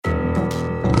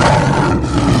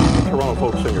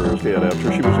Montana folk singer is dead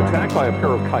after she was attacked by a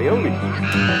pair of coyotes.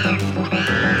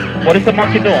 What is the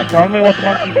monkey doing? Tell me what the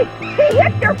monkey... He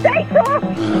hit your face off!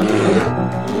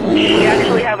 We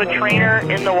actually have a trainer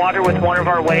in the water with one of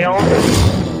our whales.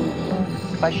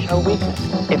 If I show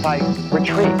weakness, if I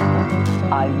retreat,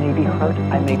 I may be hurt,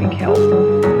 I may be killed.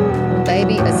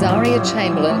 Baby Azaria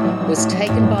Chamberlain was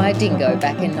taken by a dingo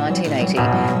back in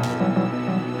 1980.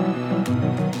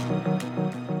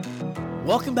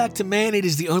 Welcome back to Man. It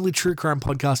is the only true crime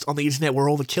podcast on the internet where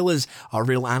all the killers are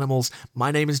real animals. My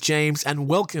name is James, and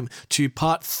welcome to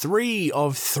part 3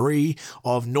 of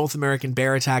North American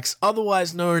bear attacks,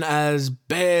 otherwise known as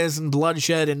Bears and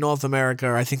Bloodshed in North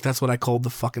America. I think that's what I called the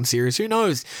fucking series. Who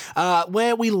knows?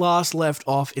 Where we last left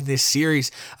off in this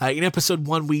series, in episode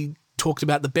 1, we talked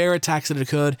about the bear attacks that had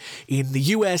occurred in the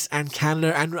US and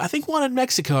Canada, and I think one in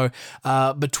Mexico,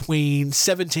 between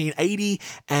 1780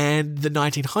 and the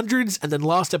 1900s. And then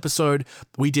last episode,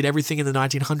 we did everything in the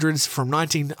 1900s from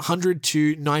 1900 to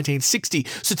 1960.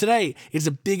 So today is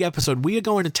a big episode. We are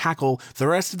going to tackle the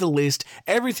rest of the list,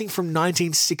 everything from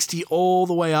 1960 all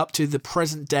the way up to the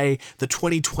present day, the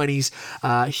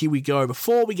 2020s. Here we go.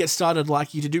 Before we get started, I'd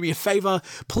like you to do me a favor.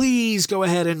 Please go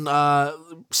ahead and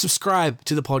subscribe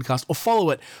to the podcast, or follow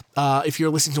it if you're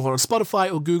listening to it on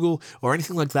Spotify or Google or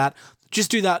anything like that.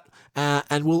 Just do that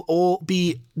and we'll all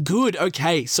be good.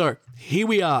 Okay, so here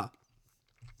we are.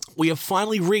 We have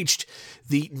finally reached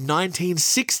the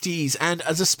 1960s, and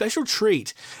as a special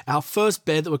treat, our first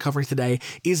bear that we're covering today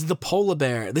is the polar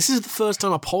bear. This is the first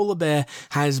time a polar bear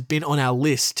has been on our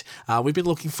list. We've been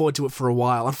looking forward to it for a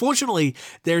while. Unfortunately,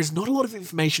 there is not a lot of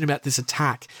information about this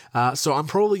attack, so I'm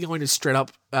probably going to straight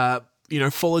up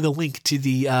follow the link to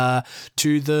the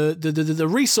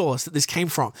resource that this came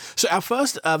from. So our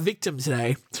first victim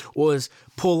today was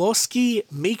Pawlowski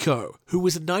Miko, who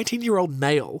was a 19-year-old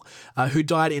male who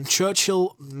died in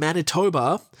Churchill,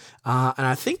 Manitoba, and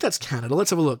I think that's Canada. Let's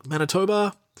have a look.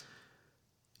 Manitoba.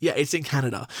 Yeah, it's in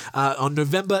Canada. On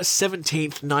November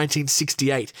 17th,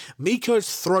 1968,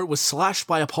 Miko's throat was slashed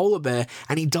by a polar bear,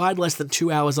 and he died less than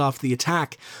 2 hours after the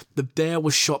attack. The bear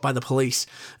was shot by the police.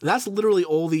 That's literally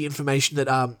all the information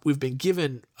that we've been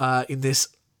given in this.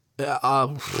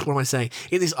 What am I saying?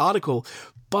 In this article,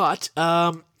 but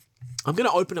I'm going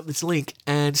to open up this link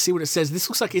and see what it says. This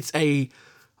looks like it's a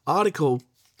article.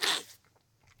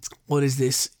 What is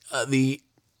this? The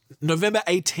November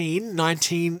 18,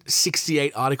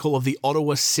 1968 article of the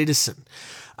Ottawa Citizen.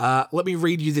 Let me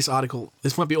read you this article.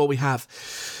 This might be all we have.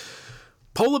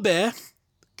 Polar bear.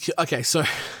 Okay, so,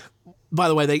 by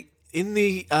the way, in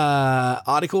the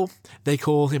article, they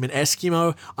call him an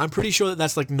Eskimo. I'm pretty sure that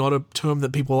that's like not a term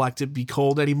that people like to be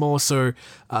called anymore, so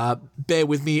bear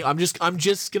with me. I'm just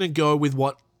going to go with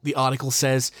what the article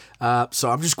says, so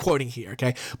I'm just quoting here,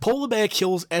 okay? Polar bear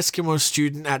kills Eskimo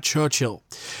student at Churchill.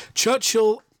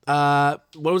 Churchill, what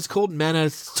was it called?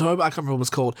 Manitoba? I can't remember what it was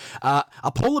called.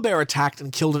 A polar bear attacked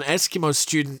and killed an Eskimo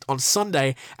student on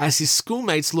Sunday as his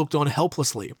schoolmates looked on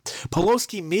helplessly.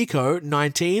 Pawlowski Miko,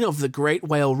 19, of the Great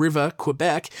Whale River,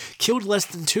 Quebec, died less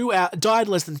than 2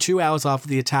 hours after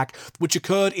the attack, which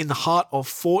occurred in the heart of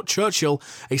Fort Churchill,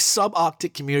 a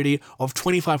subarctic community of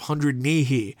 2,500 near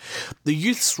here. The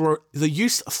youth's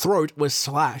throat was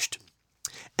slashed.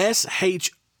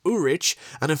 S.H. Urich,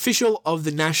 an official of the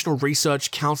National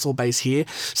Research Council base here,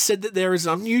 said that there is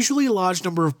an unusually large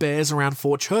number of bears around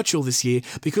Fort Churchill this year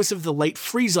because of the late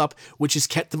freeze-up which has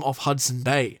kept them off Hudson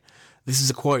Bay. This is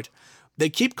a quote. They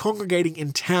keep congregating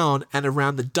in town and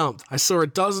around the dump. I saw a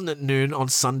dozen at noon on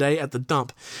Sunday at the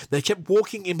dump. They kept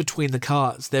walking in between the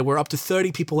cars. There were up to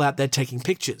 30 people out there taking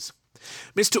pictures.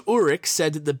 Mr. Urich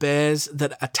said that the bears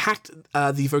that attacked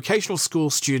the vocational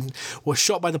school student were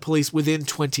shot by the police within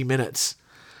 20 minutes.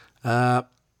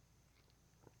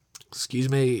 Excuse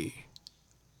me.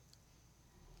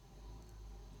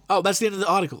 Oh, that's the end of the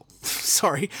article.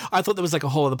 Sorry, I thought there was like a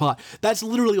whole other part. That's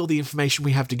literally all the information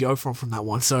we have to go from that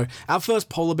one. So our first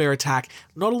polar bear attack,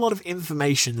 not a lot of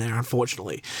information there,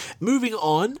 unfortunately. Moving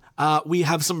on, we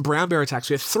have some brown bear attacks.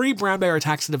 We have 3 brown bear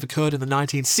attacks that have occurred in the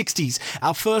 1960s.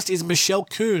 Our first is Michelle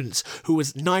Coons, who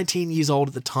was 19 years old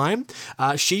at the time.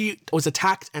 She was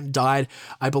attacked and died,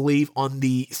 I believe, on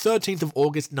the 13th of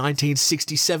August,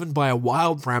 1967 by a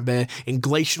wild brown bear in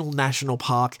Glacier National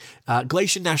Park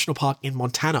in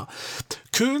Montana.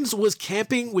 Coons was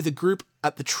camping with a group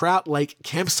at the Trout Lake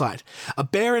campsite. A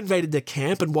bear invaded their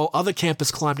camp, and while other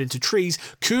campers climbed into trees,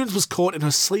 Coons was caught in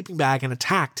her sleeping bag and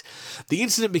attacked. The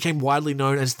incident became widely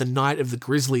known as the Night of the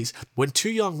Grizzlies, when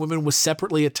two young women were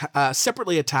separately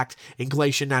attacked in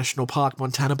Glacier National Park,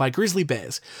 Montana, by grizzly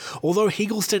bears. Although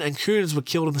Higgleston and Coons were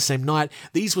killed on the same night,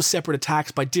 these were separate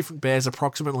attacks by different bears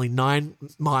approximately 9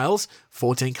 miles,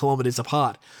 14 kilometers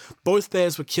apart. Both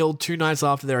bears were killed 2 nights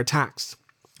after their attacks.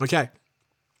 Okay.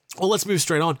 Well, let's move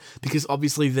straight on, because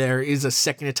obviously there is a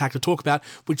second attack to talk about,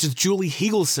 which is Julie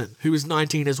Higgleston, who is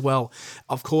 19 as well.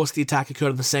 Of course, the attack occurred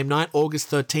on the same night, August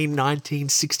 13,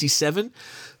 1967,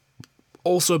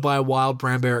 also by a wild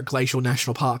brown bear at Glacier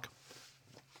National Park.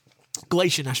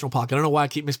 Glacier National Park. I don't know why I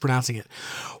keep mispronouncing it.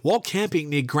 While camping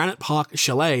near Granite Park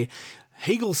Chalet,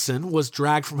 Higgleston was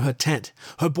dragged from her tent.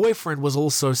 Her boyfriend was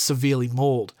also severely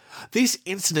mauled. This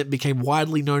incident became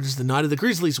widely known as the Night of the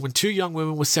Grizzlies, when 2 young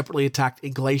women were separately attacked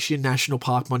in Glacier National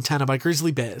Park, Montana, by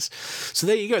grizzly bears. So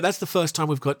there you go. That's the first time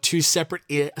we've got 2 separate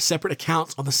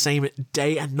accounts on the same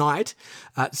day and night.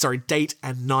 Date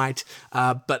and night,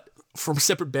 but from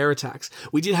separate bear attacks.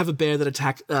 We did have a bear that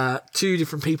attacked 2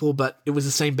 different people, but it was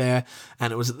the same bear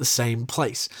and it was at the same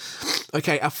place.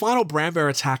 Okay, our final brown bear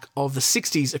attack of the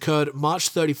 60s occurred March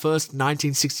 31st,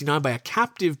 1969 by a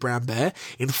captive brown bear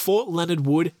in Fort Leonard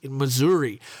Wood in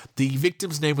Missouri. The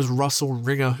victim's name was Russell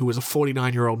Ringer, who was a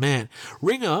 49-year-old man.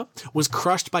 Ringer was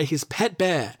crushed by his pet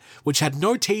bear, which had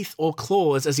no teeth or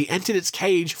claws, as he entered its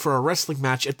cage for a wrestling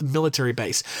match at the military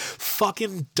base.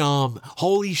 Fucking dumb.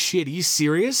 Holy shit, are you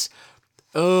serious?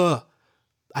 Ugh.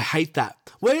 I hate that.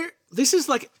 This is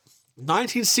like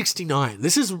 1969.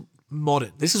 This is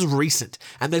modern. This is recent.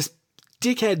 And there's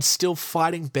dickheads still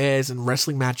fighting bears and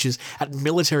wrestling matches at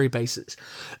military bases.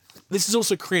 This is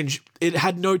also cringe. It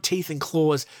had no teeth and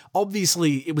claws.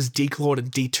 Obviously, it was declawed and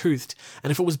detoothed.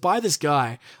 And if it was by this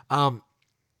guy,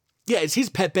 it's his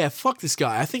pet bear. Fuck this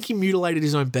guy. I think he mutilated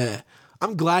his own bear.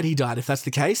 I'm glad he died if that's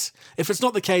the case. If it's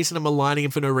not the case and I'm maligning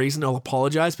him for no reason, I'll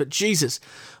apologize. But Jesus,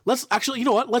 let's actually, you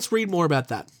know what? Let's read more about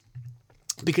that,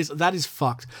 because that is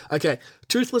fucked. Okay,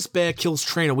 toothless bear kills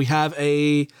trainer. We have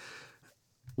an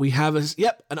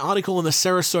article in the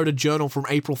Sarasota Journal from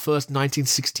April 1st,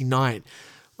 1969.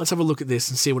 Let's have a look at this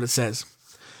and see what it says.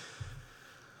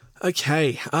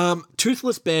 Okay,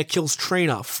 toothless bear kills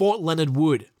trainer, Fort Leonard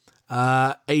Wood.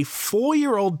 A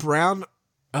 4-year-old brown,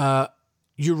 a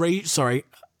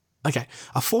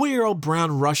 4-year-old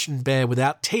brown Russian bear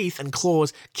without teeth and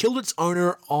claws killed its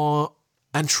owner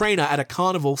and trainer at a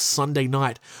carnival Sunday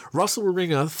night. Russell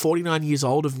Ringer, 49 years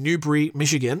old, of Newbury,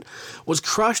 Michigan, was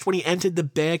crushed when he entered the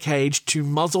bear cage to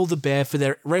muzzle the bear for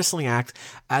their wrestling act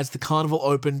as the carnival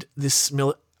opened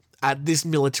at this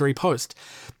military post.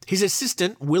 His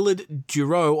assistant, Willard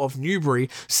Duro of Newbury,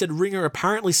 said Ringer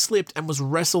apparently slipped and was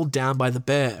wrestled down by the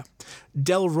bear.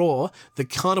 Del Raw, the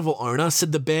carnival owner,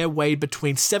 said the bear weighed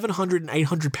between 700 and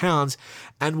 800 pounds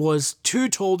and was too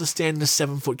tall to stand in a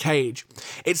 7-foot cage.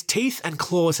 Its teeth and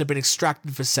claws had been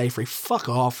extracted for safety. Fuck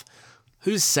off.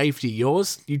 Whose safety?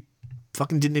 Yours? You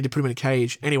fucking didn't need to put him in a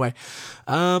cage. Anyway,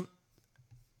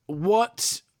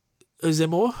 what? Is there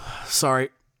more? Sorry.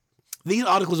 These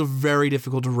articles are very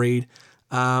difficult to read.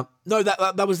 No,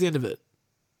 that was the end of it.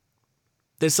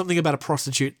 There's something about a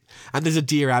prostitute, and there's a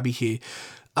Dear Abby here.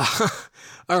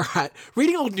 All right,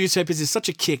 reading old newspapers is such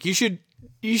a kick. You should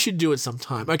do it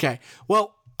sometime. Okay,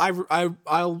 well,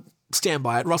 I'll stand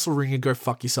by it. Russell Ringer, go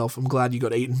fuck yourself. I'm glad you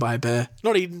got eaten by a bear.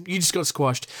 Not eaten, you just got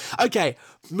squashed. Okay,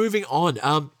 moving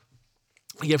on.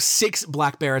 You have 6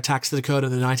 black bear attacks that occurred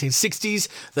in the 1960s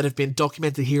that have been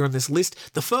documented here on this list.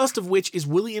 The first of which is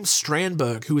William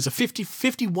Strandberg, who was a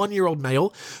 51-year-old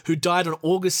male who died on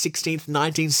August 16th,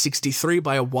 1963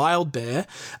 by a wild bear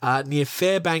near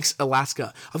Fairbanks,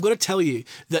 Alaska. I've got to tell you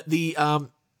that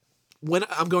when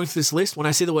I'm going through this list, when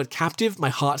I see the word captive, my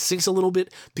heart sinks a little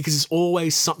bit, because it's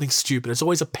always something stupid. It's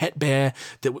always a pet bear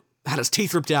that had its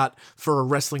teeth ripped out for a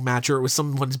wrestling match, or it was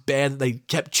someone's bear that they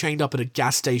kept chained up at a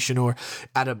gas station or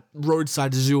at a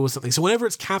roadside zoo or something. So whenever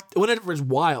it's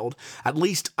wild, at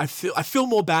least I feel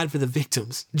more bad for the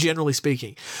victims, generally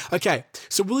speaking. Okay,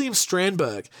 so William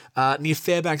Strandberg, near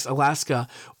Fairbanks, Alaska.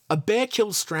 A bear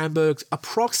killed Strandberg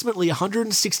approximately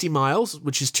 160 miles,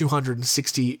 which is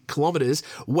 260 kilometers,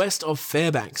 west of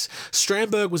Fairbanks.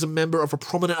 Strandberg was a member of a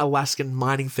prominent Alaskan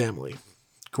mining family.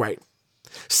 Great.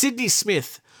 Sidney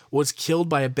Smith was killed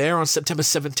by a bear on September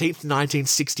 17th,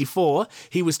 1964.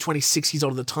 He was 26 years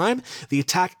old at the time. The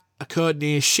attack occurred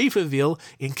near Schefferville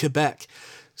in Quebec.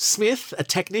 Smith, a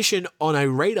technician on a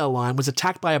radar line, was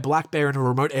attacked by a black bear in a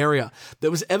remote area.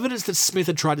 There was evidence that Smith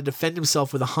had tried to defend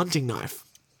himself with a hunting knife.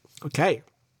 Okay.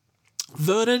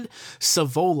 Vernon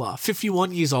Savola,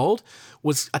 51 years old,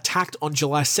 was attacked on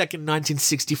July 2nd,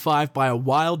 1965 by a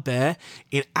wild bear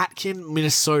in Aitkin,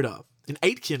 Minnesota.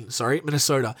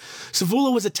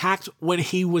 Savola was attacked when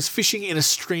he was fishing in a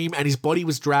stream and his body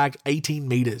was dragged 18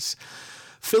 meters.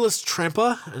 Phyllis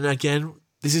Tramper, and again,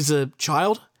 this is a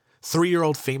child,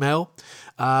 3-year-old female.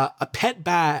 A pet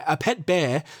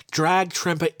bear dragged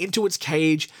Tramper into its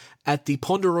cage at the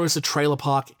Ponderosa Trailer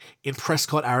Park in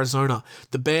Prescott, Arizona.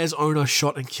 The bear's owner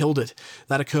shot and killed it.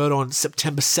 That occurred on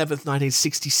September 7th,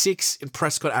 1966 in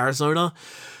Prescott, Arizona.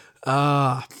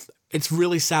 It's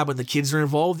really sad when the kids are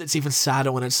involved. It's even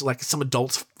sadder when it's like some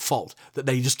adult's fault that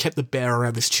they just kept the bear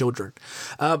around his children.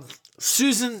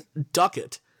 Susan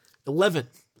Duckett, 11.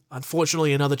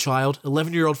 Unfortunately, another child,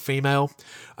 11-year-old female,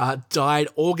 died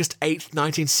August 8th,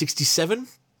 1967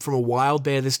 from a wild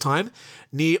bear this time,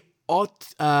 near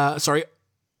Okanagan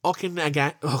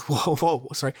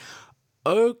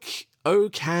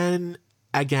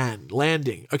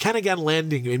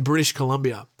Landing in British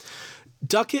Columbia.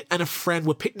 Duckett and a friend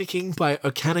were picnicking by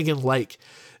Okanagan Lake.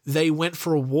 They went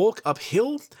for a walk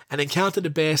uphill and encountered a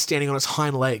bear standing on its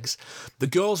hind legs. The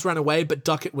girls ran away, but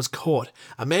Duckett was caught.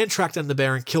 A man tracked down the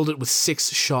bear and killed it with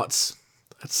 6 shots.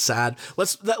 That's sad.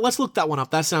 Let's look that one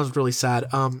up. That sounds really sad.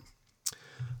 What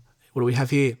do we have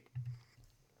here?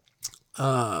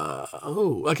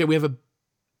 Okay, we have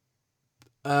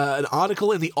an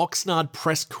article in the Oxnard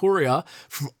Press Courier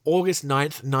from August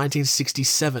 9th,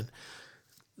 1967.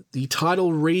 The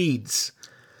title reads,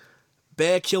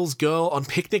 Bear kills girl on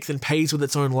picnic then pays with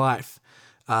its own life.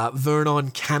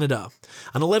 Vernon, Canada.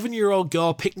 An 11-year-old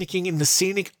girl picnicking in the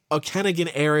scenic Okanagan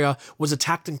area was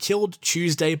attacked and killed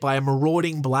Tuesday by a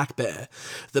marauding black bear.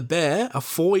 The bear, a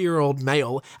 4-year-old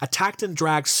male, attacked and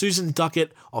dragged Susan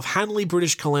Duckett of Hanley,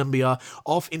 British Columbia,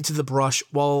 off into the brush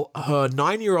while her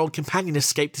 9-year-old companion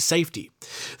escaped to safety.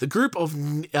 The group of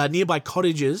nearby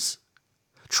cottages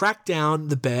tracked down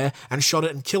the bear and shot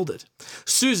it and killed it.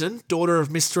 Susan, daughter of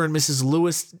Mr. and Mrs.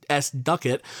 Lewis S.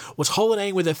 Duckett, was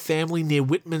holidaying with her family near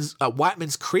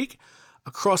Whiteman's Creek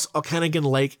across Okanagan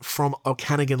Lake from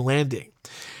Okanagan Landing.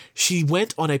 She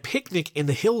went on a picnic in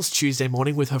the hills Tuesday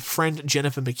morning with her friend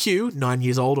Jennifer McHugh, 9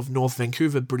 years old, of North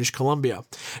Vancouver, British Columbia.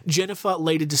 Jennifer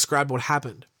later described what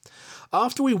happened.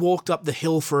 After we walked up the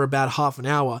hill for about half an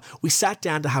hour, we sat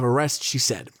down to have a rest, she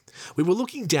said. We were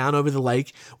looking down over the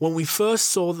lake when we first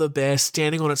saw the bear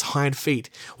standing on its hind feet.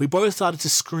 We both started to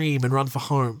scream and run for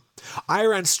home. I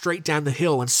ran straight down the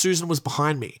hill and Susan was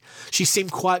behind me. She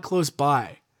seemed quite close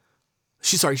by.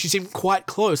 She seemed quite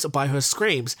close by her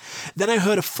screams. Then I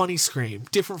heard a funny scream,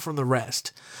 different from the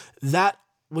rest. That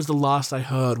was the last I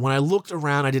heard. When I looked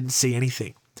around, I didn't see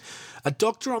anything. A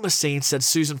doctor on the scene said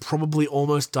Susan probably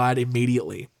almost died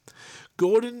immediately.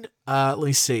 Gordon, what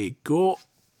is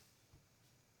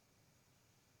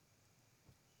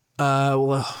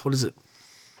it?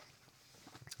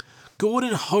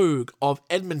 Gordon Hogue of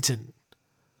Edmonton.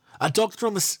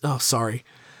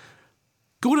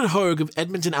 Gordon Hogue of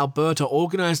Edmonton, Alberta,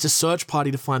 organised a search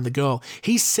party to find the girl.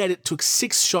 He said it took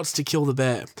 6 shots to kill the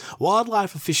bear.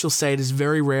 Wildlife officials say it is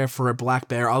very rare for a black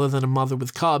bear, other than a mother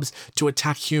with cubs, to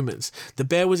attack humans. The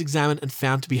bear was examined and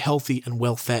found to be healthy and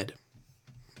well fed.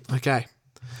 Okay.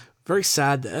 Very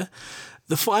sad there.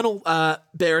 The final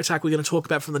bear attack we're going to talk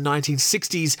about from the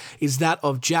 1960s is that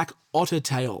of Jack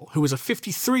Ottertail, who was a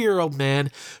 53-year-old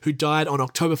man who died on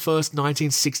October 1st,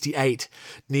 1968,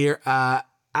 near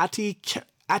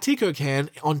Atikokan,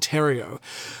 Ontario.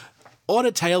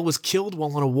 Ottertail was killed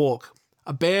while on a walk.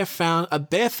 A bear found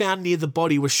near the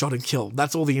body was shot and killed.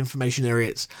 That's all the information there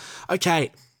is.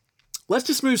 Okay. Let's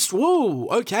just move.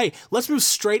 Let's move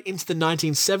straight into the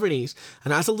 1970s.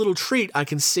 And as a little treat, I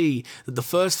can see that the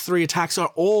first 3 attacks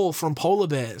are all from polar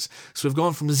bears. So we've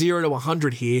gone from 0 to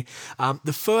 100 here.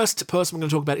 The first person we're going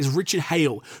to talk about is Richard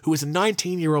Hale, who was a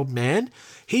 19-year-old man.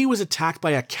 He was attacked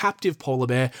by a captive polar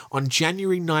bear on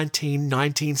January 19,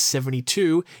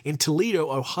 1972 in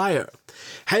Toledo, Ohio.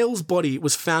 Hale's body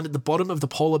was found at the bottom of the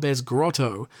polar bear's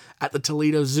grotto at the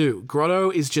Toledo Zoo.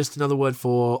 Grotto is just another word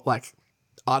for,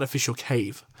 artificial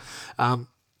cave.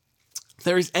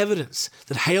 There is evidence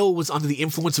that Hale was under the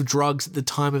influence of drugs at the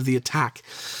time of the attack.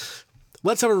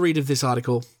 Let's have a read of this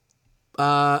article.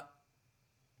 Okay,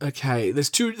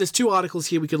 there's two articles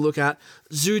here we could look at.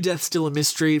 Zoo Death Still a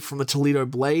Mystery from the Toledo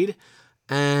Blade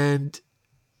and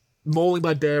Mauling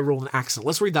by Bear Rule and Accident.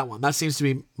 Let's read that one. That seems to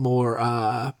be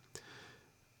more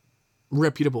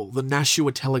reputable. The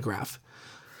Nashua Telegraph.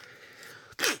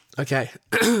 Okay.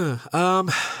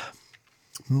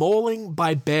 Mauling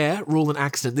by Bear, Rule and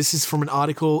Accident. This is from an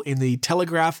article in the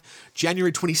Telegraph,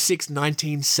 January 26,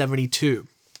 1972.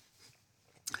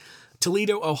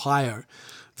 Toledo, Ohio.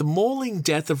 The mauling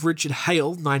death of Richard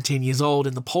Hale, 19 years old,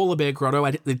 in the polar bear grotto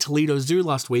at the Toledo Zoo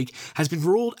last week has been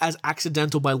ruled as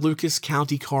accidental by Lucas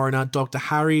County coroner Dr.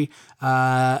 Harry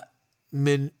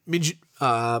Minuray.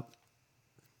 I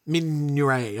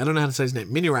don't know how to say his name.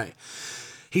 Minuray.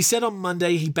 He said on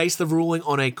Monday he based the ruling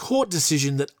on a court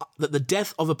decision that the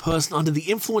death of a person under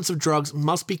the influence of drugs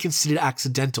must be considered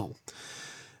accidental.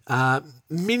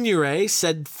 Minuray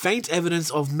said faint evidence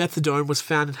of methadone was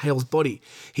found in Hale's body.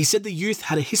 He said the youth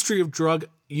had a history of drug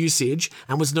usage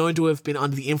and was known to have been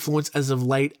under the influence as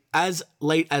late as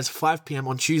 5 p.m.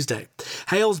 on Tuesday.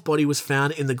 Hale's body was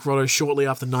found in the grotto shortly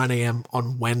after 9 a.m.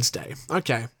 on Wednesday.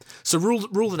 Okay, so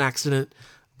ruled an accident.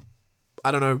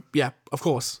 I don't know. Yeah, of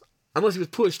course. Unless he was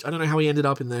pushed. I don't know how he ended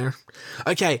up in there.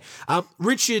 Okay,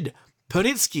 Richard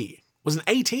Pernitsky was an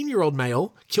 18-year-old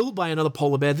male killed by another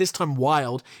polar bear, this time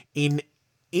wild, in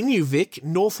Inuvik,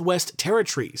 Northwest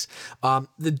Territories.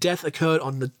 The death occurred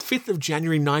on the 5th of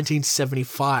January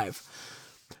 1975.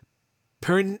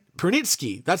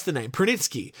 Pernitsky, that's the name,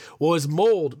 Pernitsky, was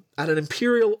mauled at an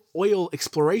Imperial Oil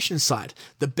exploration site.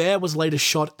 The bear was later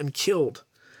shot and killed.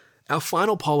 Our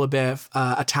final polar bear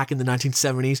attack in the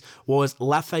 1970s was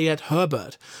Lafayette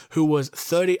Herbert, who was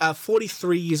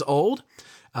 43 years old.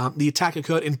 The attack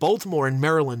occurred in Baltimore in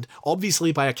Maryland,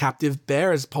 obviously by a captive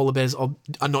bear, as polar bears are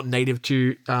not native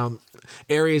to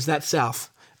areas that south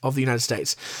of the United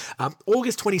States.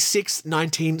 August 26,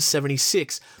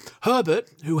 1976, Herbert,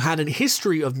 who had a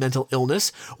history of mental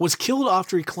illness, was killed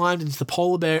after he climbed into the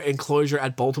polar bear enclosure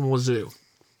at Baltimore Zoo.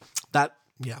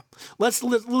 Let's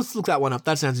look that one up.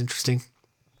 That sounds interesting.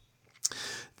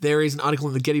 There is an article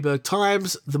in the Gettysburg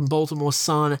Times, the Baltimore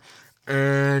Sun,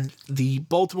 and the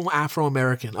Baltimore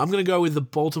Afro-American. I'm going to go with the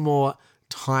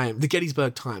the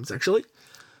Gettysburg Times, actually.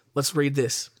 Let's read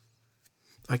this.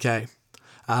 Okay.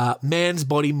 Man's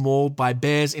body mauled by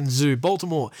bears in zoo.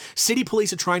 Baltimore. City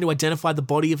police are trying to identify the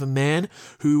body of a man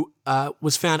who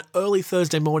was found early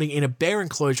Thursday morning in a bear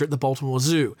enclosure at the Baltimore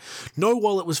Zoo. No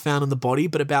wallet was found on the body,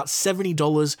 but about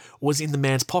 $70 was in the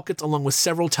man's pockets, along with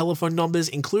several telephone numbers,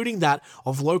 including that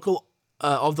of the local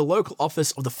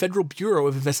office of the Federal Bureau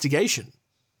of Investigation.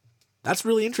 That's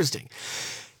really interesting.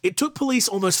 It took police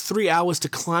almost 3 hours to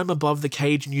climb above the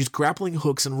cage and use grappling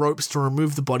hooks and ropes to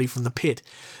remove the body from the pit.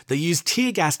 They used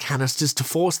tear gas canisters to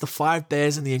force the 5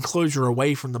 bears in the enclosure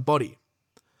away from the body.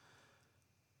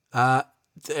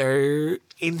 Dr.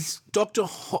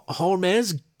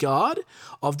 Holmes Guard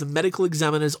of the medical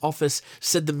examiner's office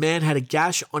said the man had a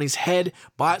gash on his head,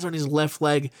 bites on his left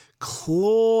leg,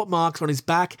 claw marks on his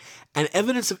back, and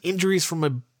evidence of injuries from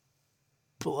a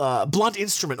blunt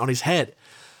instrument on his head.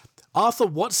 Arthur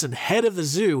Watson, head of the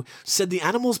zoo, said the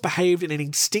animals behaved in an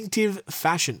instinctive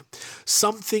fashion.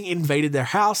 Something invaded their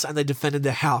house and they defended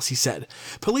their house, he said.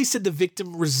 Police said the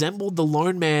victim resembled the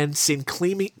lone man seen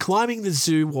climbing the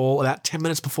zoo wall about 10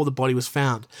 minutes before the body was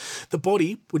found. The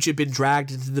body, which had been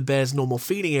dragged into the bear's normal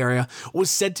feeding area,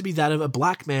 was said to be that of a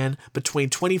black man between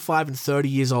 25 and 30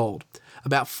 years old.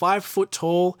 About 5 foot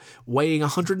tall, weighing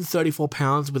 134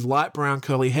 pounds, with light brown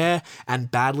curly hair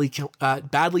and badly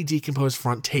decomposed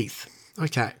front teeth.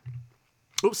 Okay.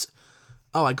 Oops.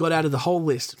 Oh, I got out of the whole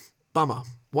list. Bummer.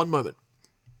 One moment.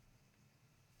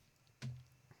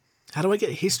 How do I get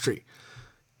history?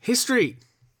 History!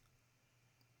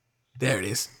 There it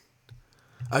is.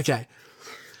 Okay.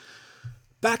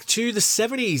 Back to the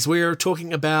 70s, we're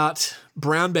talking about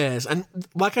brown bears. And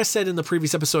like I said in the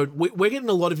previous episode, we're getting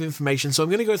a lot of information, so I'm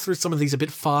going to go through some of these a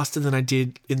bit faster than I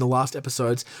did in the last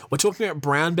episodes. We're talking about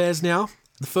brown bears now.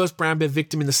 The first brown bear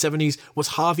victim in the 70s was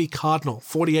Harvey Cardinal,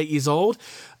 48 years old,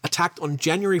 attacked on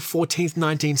January 14th,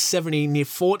 1970 near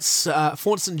Fort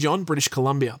St. John, British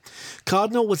Columbia.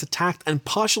 Cardinal was attacked and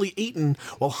partially eaten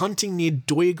while hunting near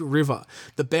Doig River.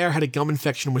 The bear had a gum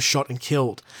infection and was shot and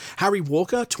killed. Harry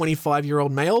Walker,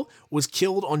 25-year-old male, was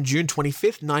killed on June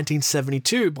 25th,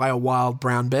 1972 by a wild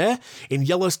brown bear in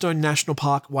Yellowstone National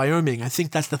Park, Wyoming. I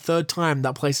think that's the third time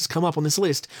that place has come up on this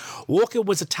list. Walker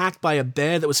was attacked by a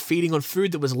bear that was feeding on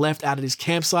food that was left out at his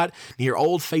campsite near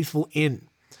Old Faithful Inn.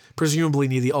 Presumably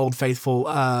near the Old Faithful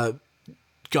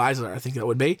geyser, I think that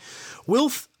would be.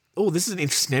 This is an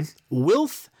interesting name.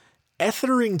 Wilf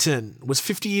Etherington was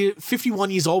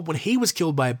 51 years old when he was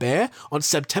killed by a bear on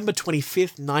September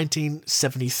 25th,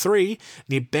 1973,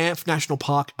 near Banff National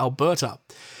Park, Alberta.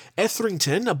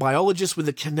 Etherington, a biologist with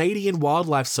the Canadian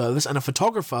Wildlife Service and a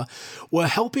photographer, were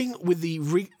helping with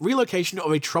the relocation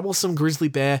of a troublesome grizzly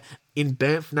bear in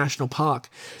Banff National Park.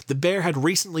 The bear had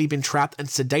recently been trapped and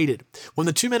sedated. When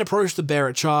the two men approached the bear,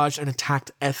 it charged and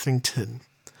attacked Etherington.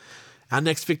 Our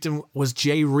next victim was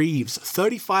Jay Reeves,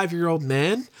 35-year-old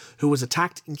man who was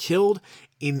attacked and killed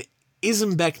in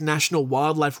Izembek National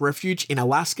Wildlife Refuge in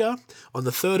Alaska on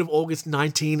the 3rd of August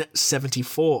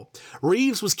 1974.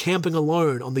 Reeves was camping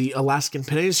alone on the Alaskan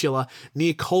Peninsula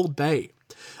near Cold Bay.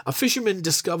 A fisherman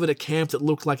discovered a camp that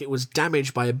looked like it was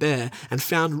damaged by a bear and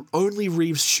found only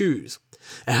Reeves' shoes.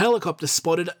 A helicopter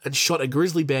spotted and shot a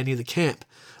grizzly bear near the camp.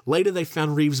 Later, they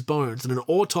found Reeves' bones, and an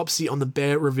autopsy on the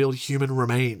bear revealed human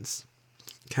remains.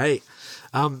 Okay.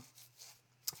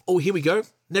 Oh, here we go.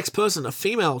 Next person, a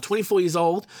female, 24 years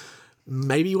old,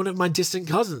 maybe one of my distant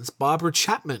cousins, Barbara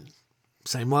Chapman,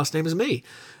 same last name as me,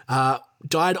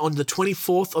 died on the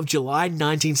 24th of July,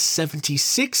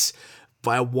 1976,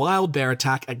 by a wild bear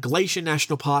attack at Glacier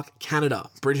National Park, Canada,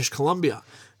 British Columbia.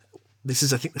 This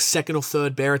is, I think, the second or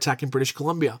third bear attack in British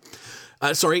Columbia.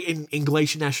 In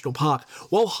Glacier National Park.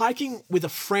 While hiking with a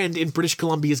friend in British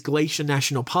Columbia's Glacier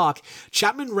National Park,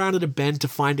 Chapman rounded a bend to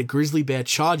find a grizzly bear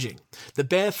charging. The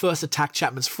bear first attacked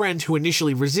Chapman's friend, who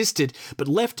initially resisted, but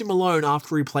left him alone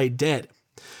after he played dead.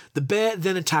 The bear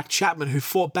then attacked Chapman, who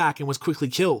fought back and was quickly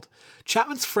killed.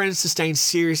 Chapman's friend sustained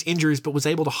serious injuries, but was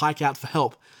able to hike out for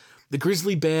help. The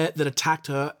grizzly bear that attacked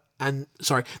and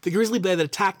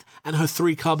her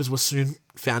 3 cubs were soon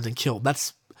found and killed.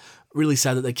 That's really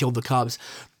sad that they killed the cubs.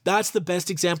 That's the best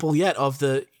example yet of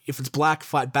the if it's black,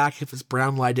 fight back, if it's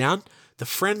brown, lie down. The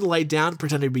friend laid down,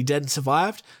 pretended to be dead and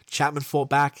survived. Chapman fought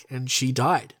back and she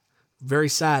died. Very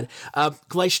sad.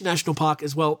 Glacier National Park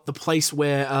as well, the place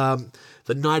where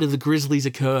the Night of the Grizzlies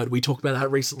occurred. We talked about that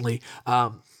recently.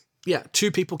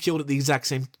 2 people killed at the exact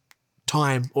same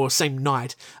time or same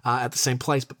night at the same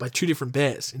place, but by 2 different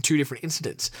bears in 2 different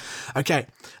incidents. Okay.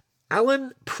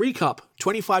 Alan Precup,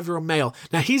 25-year-old male.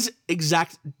 Now, his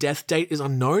exact death date is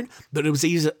unknown, but it was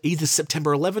either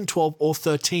September 11, 12, or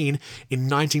 13 in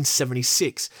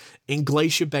 1976 in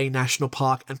Glacier Bay National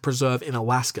Park and Preserve in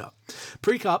Alaska.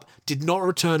 Precup did not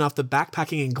return after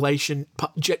backpacking in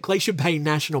Glacier Bay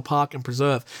National Park and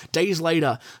Preserve. Days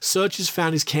later, searchers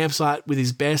found his campsite with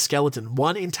his bare skeleton,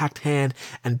 1 intact hand,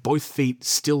 and both feet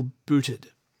still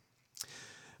booted.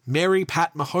 Mary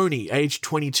Pat Mahoney, age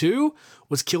 22,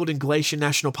 was killed in Glacier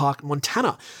National Park,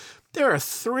 Montana. There are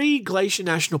 3 Glacier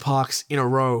National Parks in a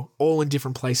row, all in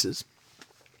different places.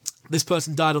 This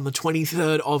person died on the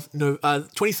 23rd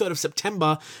of September,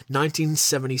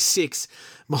 1976.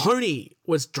 Mahoney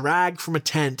was dragged from a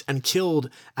tent and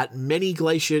killed at Many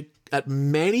Glacier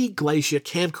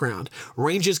Campground.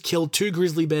 Rangers killed 2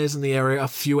 grizzly bears in the area a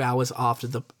few hours after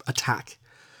the attack.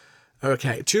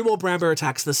 Okay, 2 more brown bear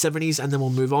attacks in the 70s, and then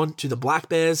we'll move on to the black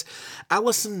bears.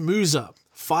 Alison Musa,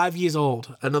 5 years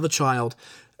old, another child,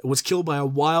 was killed by a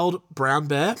wild brown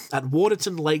bear at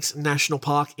Waterton Lakes National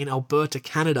Park in Alberta,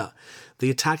 Canada. The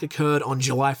attack occurred on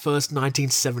July 1st,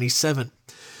 1977.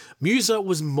 Musa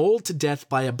was mauled to death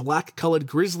by a black-coloured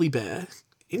grizzly bear.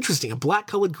 Interesting, a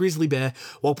black-coloured grizzly bear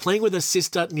while playing with her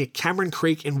sister near Cameron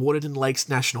Creek in Waterton Lakes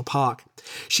National Park.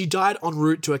 She died en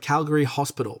route to a Calgary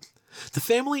hospital. The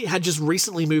family had just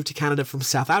recently moved to Canada from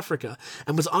South Africa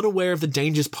and was unaware of the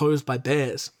dangers posed by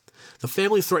bears. The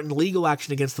family threatened legal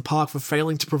action against the park for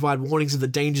failing to provide warnings of the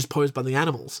dangers posed by the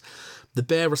animals. The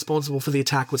bear responsible for the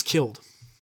attack was killed.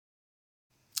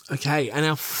 Okay, and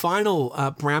our final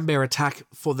brown bear attack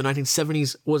for the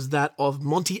 1970s was that of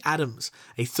Monty Adams,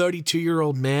 a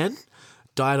 32-year-old man,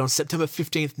 died on September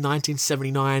 15th,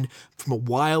 1979 from a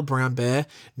wild brown bear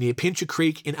near Pincher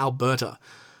Creek in Alberta.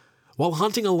 While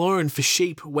hunting alone for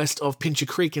sheep west of Pincher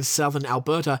Creek in southern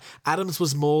Alberta, Adams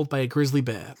was mauled by a grizzly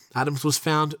bear. Adams was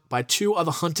found by 2 other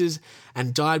hunters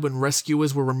and died when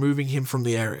rescuers were removing him from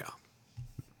the area.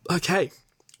 Okay,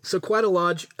 so quite a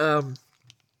large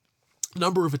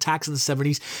number of attacks in the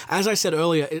 70s. As I said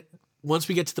earlier, once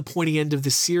we get to the pointy end of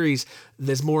this series,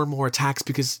 there's more and more attacks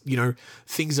because,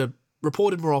 things are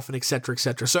reported more often, etc.,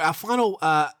 etc. So our final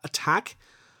attack...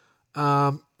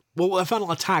 our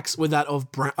final attacks were that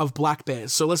of black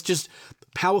bears. So let's just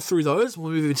power through those.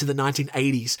 We'll move into the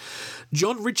 1980s.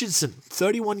 John Richardson,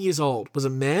 31 years old, was a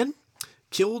man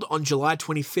killed on July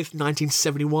 25th,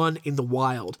 1971 in the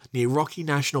wild near Rocky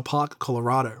National Park,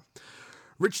 Colorado.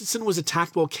 Richardson was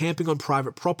attacked while camping on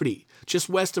private property, just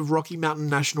west of Rocky Mountain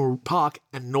National Park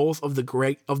and north of the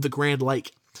Grand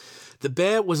Lake. The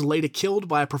bear was later killed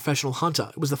by a professional hunter.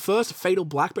 It was the first fatal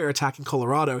black bear attack in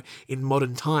Colorado in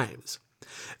modern times.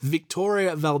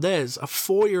 Victoria Valdez, a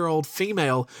 4-year-old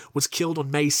female, was killed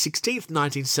on May 16th,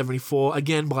 1974,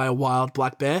 again by a wild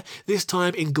black bear, this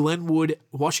time in Glenwood,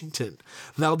 Washington.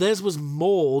 Valdez was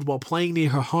mauled while playing near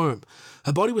her home.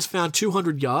 Her body was found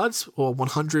 200 yards, or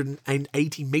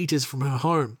 180 meters from her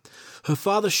home. Her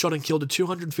father shot and killed a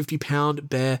 250-pound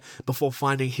bear before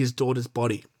finding his daughter's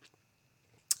body.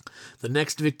 The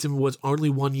next victim was only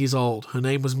 1 year old. Her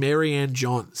name was Mary Ann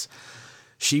Johns.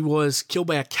 She was killed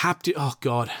by a captive... Oh,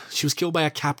 God. She was killed by a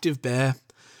captive bear,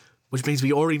 which means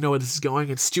we already know where this is going,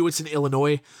 in Stewartson,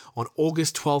 Illinois, on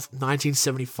August 12th,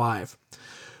 1975.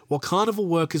 While carnival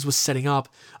workers were setting up,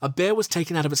 a bear was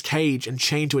taken out of its cage and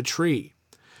chained to a tree.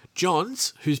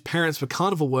 Johns, whose parents were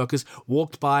carnival workers,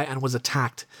 walked by and was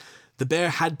attacked. The bear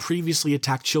had previously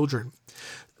attacked children.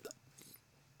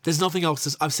 There's nothing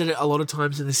else. I've said it a lot of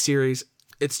times in this series.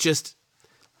 It's just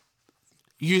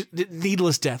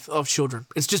needless death of children.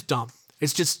 It's just dumb.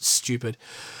 It's just stupid.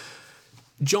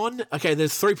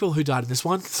 There's 3 people who died in this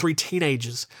one, 3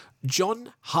 teenagers.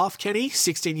 John Halfkenny,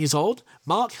 16 years old,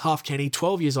 Mark Halfkenny,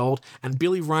 12 years old, and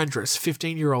Billy Reindress,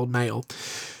 15-year-old male.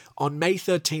 On May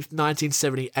 13th,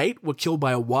 1978, were killed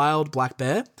by a wild black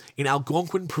bear in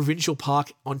Algonquin Provincial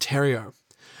Park, Ontario.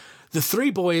 The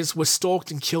 3 boys were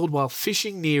stalked and killed while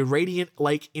fishing near Radiant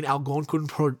Lake in Algonquin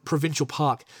Provincial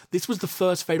Park. This was the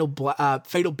first fatal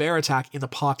bear attack in the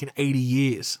park in 80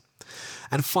 years.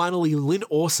 And finally, Lynn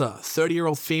Orser,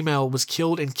 30-year-old female, was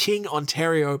killed in King,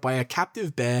 Ontario by a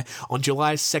captive bear on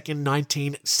July 2nd,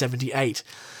 1978.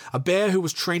 A bear who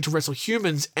was trained to wrestle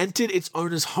humans entered its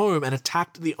owner's home and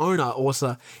attacked the owner,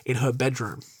 Orser, in her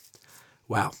bedroom.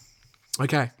 Wow.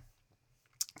 Okay.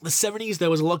 The 70s, there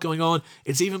was a lot going on.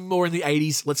 It's even more in the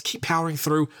 80s. Let's keep powering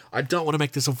through. I don't want to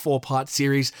make this a 4-part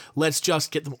series. Let's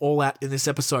just get them all out in this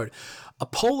episode. A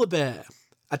polar bear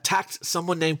attacked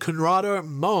someone named Conrado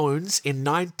Mones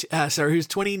who's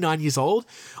 29 years old,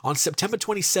 on September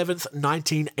 27th,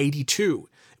 1982.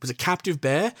 It was a captive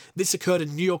bear. This occurred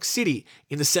in New York City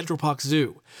in the Central Park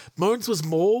Zoo. Mones was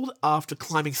mauled after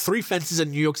climbing 3 fences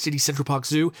in New York City Central Park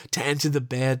Zoo to enter the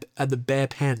bear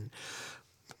pen.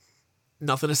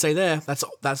 Nothing to say there.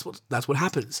 That's what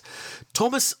happens.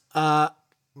 Thomas Mutanen,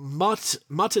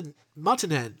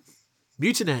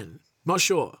 not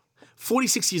sure,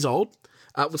 46 years old,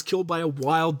 was killed by a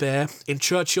wild bear in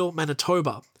Churchill,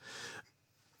 Manitoba.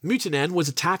 Mutanen was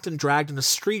attacked and dragged in a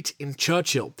street in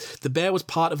Churchill. The bear was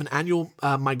part of an annual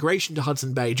migration to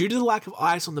Hudson Bay. Due to the lack of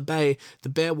ice on the bay, the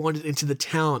bear wandered into the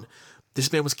town.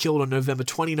 This man was killed on November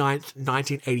 29th,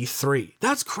 1983.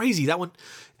 That's crazy.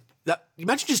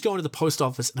 Imagine just going to the post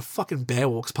office and a fucking bear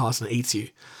walks past and eats you.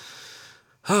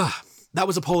 That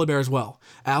was a polar bear as well.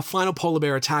 Our final polar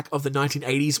bear attack of the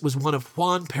 1980s was one of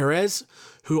Juan Perez,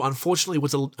 who unfortunately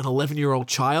was an 11-year-old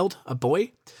child, a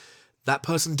boy. That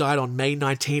person died on May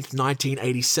 19th,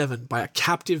 1987 by a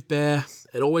captive bear.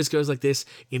 It always goes like this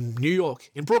in New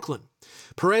York, in Brooklyn.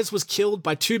 Perez was killed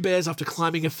by 2 bears after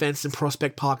climbing a fence in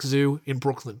Prospect Park Zoo in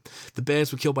Brooklyn. The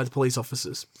bears were killed by the police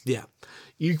officers. Yeah,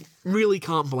 you really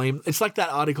can't blame. It's like that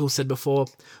article said before,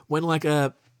 when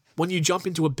you jump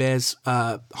into a bear's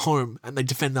home and they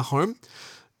defend the home,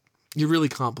 you really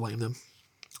can't blame them.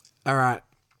 All right.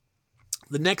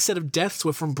 The next set of deaths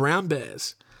were from brown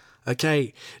bears.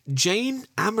 Okay, Jane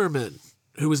Ammerman,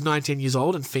 who was 19 years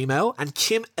old and female, and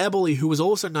Kim Eberly, who was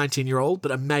also 19-year-old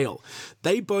but a male.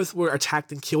 They both were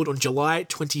attacked and killed on July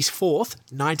 24th,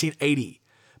 1980,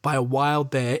 by a wild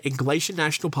bear in Glacier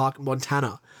National Park,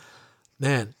 Montana.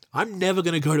 Man, I'm never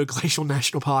going to go to Glacier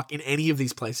National Park in any of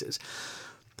these places.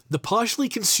 The partially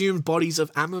consumed bodies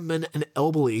of Ammerman and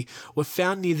Eberly were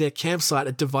found near their campsite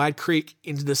at Divide Creek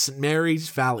in the St. Mary's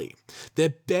Valley.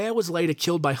 Their bear was later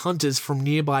killed by hunters from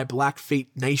nearby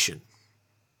Blackfeet Nation.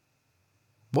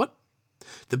 What?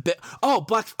 The bear... Oh,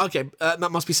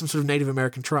 that must be some sort of Native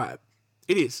American tribe.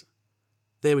 It is.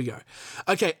 There we go.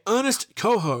 Okay, Ernest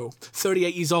Coho,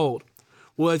 38 years old,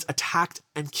 was attacked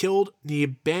and killed near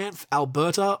Banff,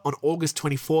 Alberta on August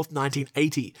 24th,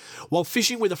 1980. While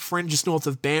fishing with a friend just north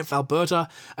of Banff, Alberta,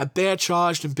 a bear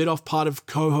charged and bit off part of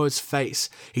Coho's face.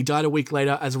 He died a week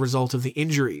later as a result of the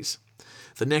injuries.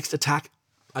 The next attack,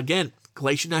 again,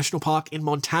 Glacier National Park in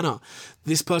Montana.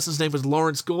 This person's name was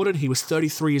Lawrence Gordon. He was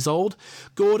 33 years old.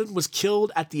 Gordon was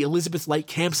killed at the Elizabeth Lake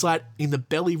campsite in the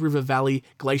Belly River Valley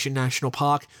Glacier National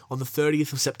Park on the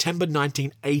 30th of September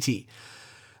 1980.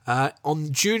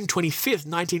 On June 25th,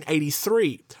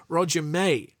 1983, Roger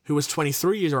May, who was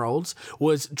 23 years old,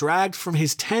 was dragged from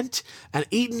his tent and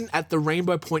eaten at the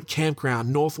Rainbow Point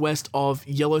Campground, northwest of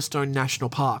Yellowstone National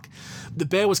Park. The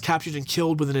bear was captured and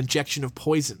killed with an injection of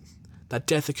poison. That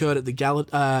death occurred at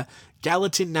the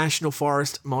Gallatin National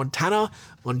Forest, Montana,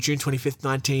 on June 25th,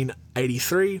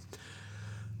 1983.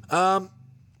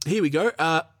 Here we go.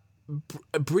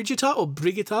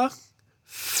 Brigitta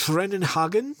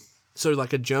Frenenhagen, so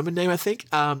like a German name, I think.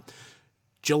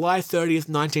 July 30th,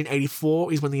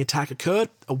 1984 is when the attack occurred.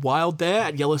 A wild bear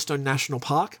at Yellowstone National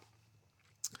Park.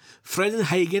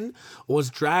 Fredenhagen was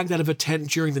dragged out of a tent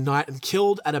during the night and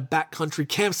killed at a backcountry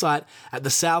campsite at the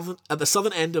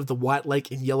southern end of the White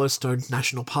Lake in Yellowstone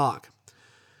National Park.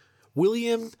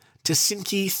 William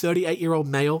Tesinki, 38-year-old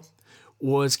male,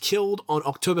 was killed on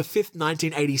October 5th,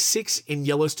 1986 in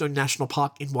Yellowstone National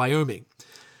Park in Wyoming.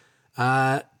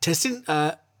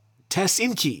 Tesinki,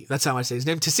 that's how I say his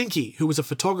name, Tesinki, who was a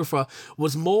photographer,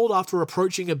 was mauled after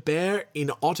approaching a bear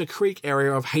in Otter Creek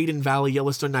area of Hayden Valley,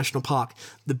 Yellowstone National Park.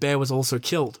 The bear was also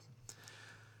killed.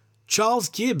 Charles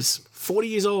Gibbs, 40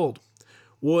 years old,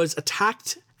 was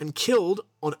attacked and killed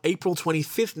on April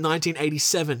 25th,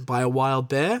 1987 by a wild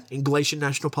bear in Glacier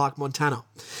National Park, Montana.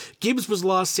 Gibbs was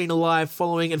last seen alive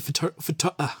following and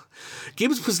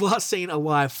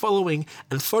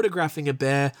photographing a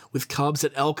bear with cubs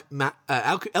at Elk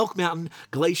Mountain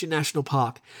Glacier National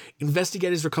Park.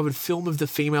 Investigators recovered film of the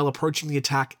female approaching the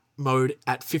attack mode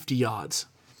at 50 yards.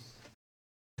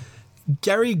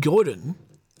 Gary Gordon,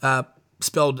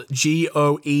 spelled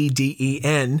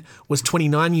Goeden, was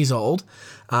 29 years old,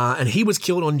 and he was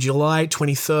killed on July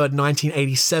 23rd,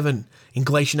 1987 in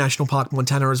Glacier National Park,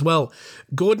 Montana as well.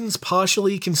 Gordon's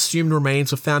partially consumed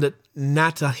remains were found at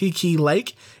Natahiki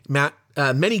Lake,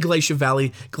 Many Glacier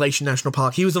Valley, Glacier National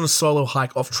Park. He was on a solo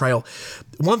hike off trail.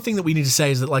 One thing that we need to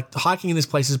say is that like hiking in these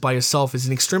places by yourself is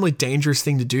an extremely dangerous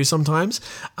thing to do sometimes.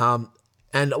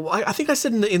 And I think I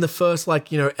said in the first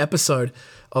episode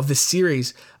of this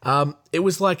series, it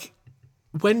was like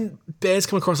when bears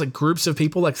come across like groups of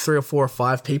people, like 3 or 4 or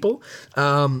 5 people,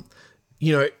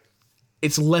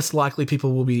 it's less likely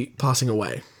people will be passing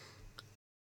away.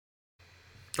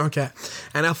 Okay,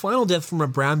 and our final death from a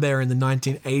brown bear in the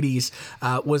 1980s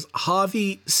was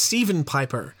Harvey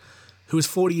Sievenpiper, who was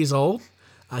 40 years old.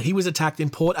 He was attacked in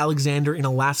Port Alexander in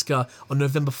Alaska on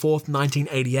November 4th,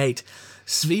 1988.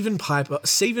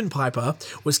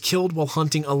 Sievenpiper was killed while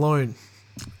hunting alone.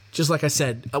 Just like I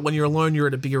said, when you're alone, you're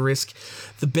at a bigger risk.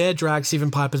 The bear dragged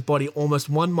Sievenpiper's body almost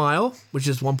 1 mile, which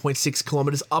is 1.6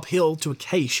 kilometers, uphill to a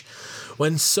cache.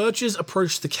 When searchers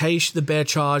approached the cache, the bear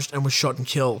charged and was shot and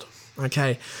killed.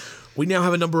 Okay, we now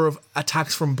have a number of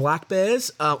attacks from black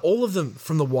bears, all of them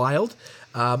from the wild.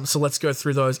 So let's go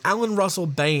through those. Alan Russell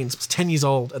Baines was 10 years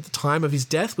old at the time of his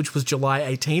death, which was July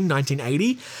 18,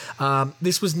 1980.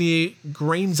 This was near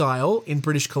Greens Isle in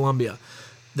British Columbia.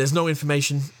 There's no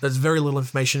information. There's very little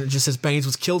information. It just says Baines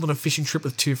was killed on a fishing trip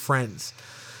with 2 friends.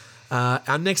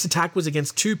 Our next attack was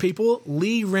against 2 people,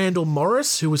 Lee Randall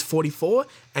Morris, who was 44,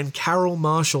 and Carol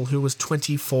Marshall, who was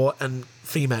 24 and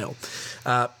female.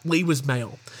 Lee was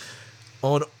male.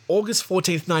 On August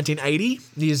 14th, 1980,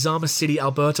 near Zama City,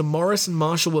 Alberta, Morris and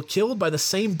Marshall were killed by the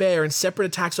same bear in separate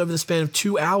attacks over the span of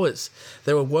 2 hours.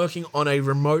 They were working on a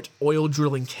remote oil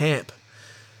drilling camp.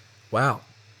 Wow.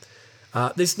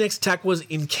 This next attack was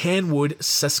in Canwood,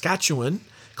 Saskatchewan.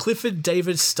 Clifford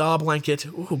David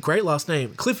Starblanket, great last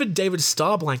name. Clifford David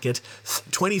Starblanket,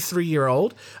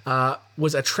 23-year-old,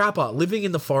 was a trapper living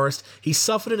in the forest. He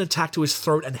suffered an attack to his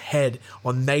throat and head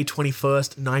on May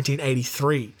 21st,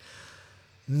 1983.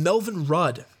 Melvin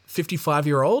Rudd,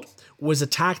 55-year-old, was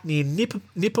attacked near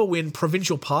Nipawin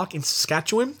Provincial Park in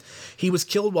Saskatchewan. He was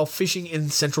killed while fishing in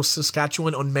central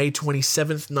Saskatchewan on May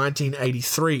 27th,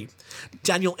 1983.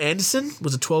 Daniel Anderson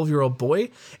was a 12-year-old boy.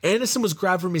 Anderson was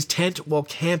grabbed from his tent while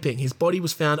camping. His body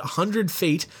was found 100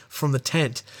 feet from the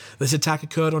tent. This attack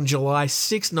occurred on July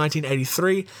 6,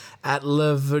 1983 at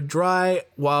Le Vaudreuil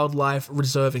Wildlife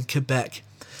Reserve in Quebec.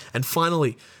 And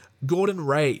finally, Gordon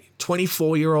Ray,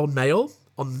 24-year-old male,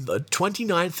 on the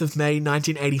 29th of May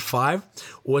 1985,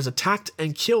 was attacked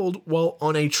and killed while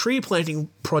on a tree planting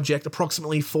project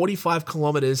approximately 45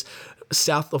 kilometers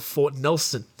south of Fort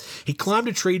Nelson. He climbed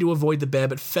a tree to avoid the bear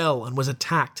but fell and was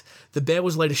attacked. The bear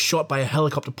was later shot by a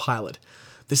helicopter pilot.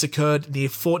 This occurred near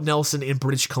Fort Nelson in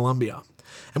British Columbia.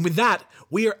 And with that,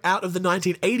 we are out of the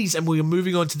 1980s and we are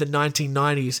moving on to the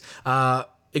 1990s.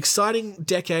 Exciting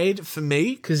decade for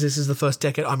me because this is the first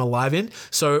decade I'm alive in.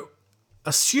 So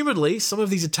assumedly, some of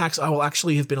these attacks I will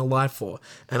actually have been alive for,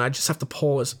 and I just have to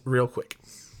pause real quick.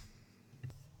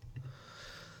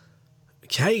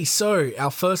 Okay, so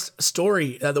our first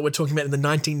story that we're talking about in the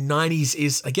 1990s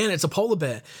is, again, it's a polar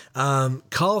bear.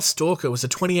 Carl Stalker was a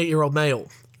 28-year-old male,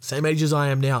 same age as I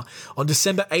am now. On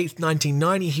December 8th,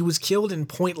 1990, he was killed in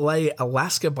Point Lay,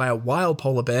 Alaska by a wild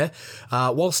polar bear.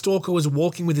 While Stalker was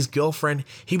walking with his girlfriend,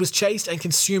 he was chased and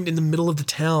consumed in the middle of the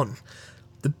town.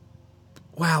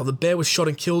 Wow, the bear was shot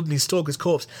and killed in his stalker's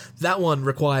corpse. That one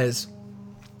requires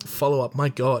follow-up. My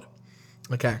God.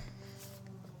 Okay.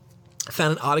 I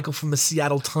found an article from the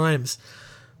Seattle Times.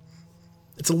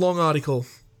 It's a long article.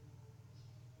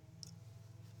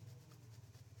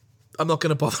 I'm not going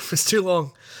to bother. It's too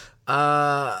long.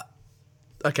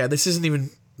 Okay, this isn't even...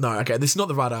 No, okay, this is not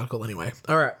the right article anyway.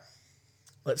 All right.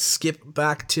 Let's skip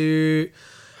back to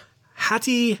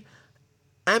Hattie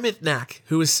Amitnak,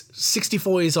 who was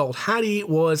 64 years old. Hattie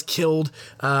was killed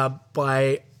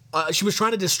by... she was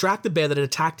trying to distract the bear that had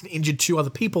attacked and injured 2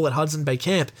 other people at Hudson Bay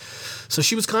Camp. So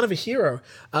she was kind of a hero.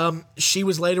 She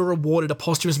was later awarded a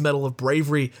posthumous Medal of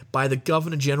Bravery by the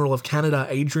Governor General of Canada,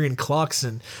 Adrian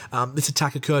Clarkson. This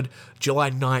attack occurred July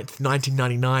 9th,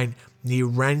 1999, near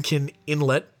Rankin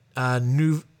Inlet,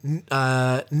 Nunavut.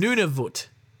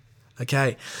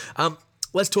 Okay.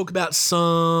 Let's talk about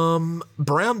some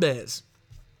brown bears.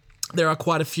 There are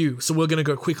quite a few, so we're going to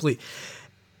go quickly.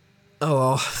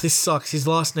 Oh, this sucks. His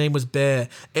last name was Bear.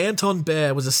 Anton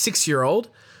Bear was a 6-year-old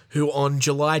who on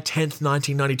July 10th,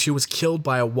 1992 was killed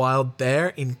by a wild bear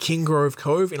in King Cove,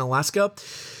 Alaska.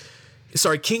 The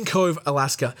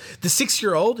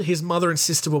 6-year-old, his mother and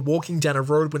sister were walking down a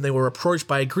road when they were approached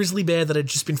by a grizzly bear that had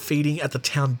just been feeding at the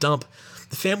town dump.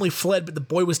 The family fled, but the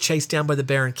boy was chased down by the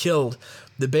bear and killed.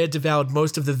 The bear devoured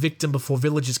most of the victim before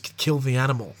villagers could kill the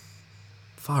animal.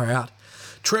 Far out.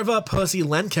 Trevor Percy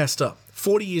Lancaster,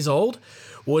 40 years old,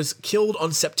 was killed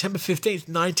on September 15th,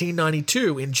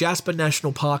 1992 in Jasper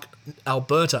National Park,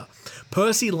 Alberta.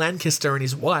 Percy Lancaster and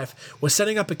his wife were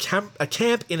setting up a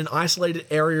camp in an isolated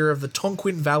area of the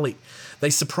Tonquin Valley.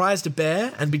 They surprised a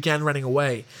bear and began running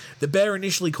away. The bear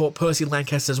initially caught Percy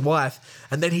Lancaster's wife,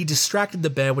 and then he distracted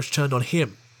the bear, which turned on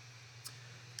him.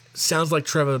 Sounds like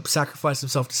Trevor sacrificed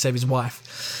himself to save his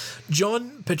wife.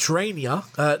 John Petranyi,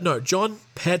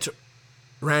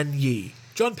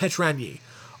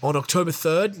 on October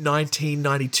 3rd,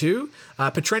 1992,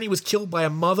 Petranyi was killed by a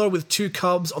mother with 2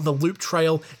 cubs on the Loop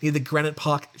Trail near the Granite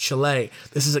Park Chalet.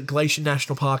 This is at Glacier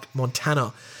National Park,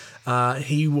 Montana.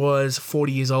 He was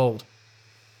 40 years old.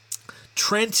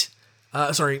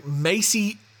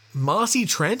 Marcy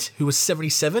Trent, who was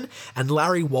 77, and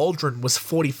Larry Waldron was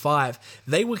 45.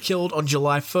 They were killed on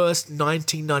July 1st,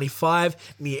 1995,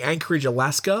 near Anchorage,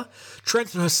 Alaska.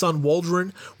 Trent and her son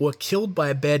Waldron were killed by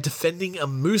a bear defending a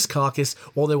moose carcass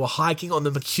while they were hiking on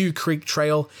the McHugh Creek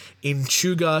Trail in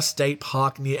Chugach State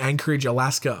Park near Anchorage,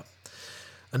 Alaska.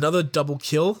 Another double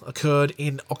kill occurred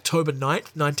in October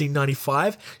 9th,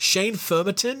 1995. Shane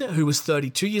Fermerton, who was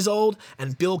 32 years old,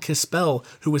 and Bill Caspell,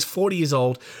 who was 40 years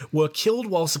old, were killed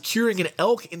while securing an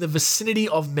elk in the vicinity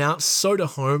of Mount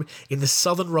Soderholm in the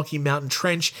Southern Rocky Mountain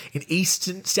Trench in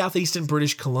southeastern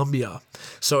British Columbia.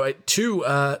 So two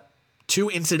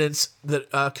incidents that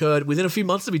occurred within a few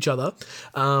months of each other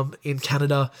in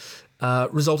Canada,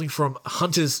 resulting from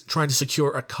hunters trying to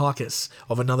secure a carcass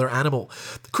of another animal.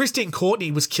 Christine Courtney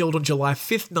was killed on July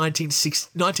 5th,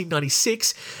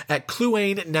 1996 at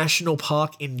Kluane National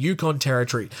Park in Yukon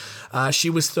Territory.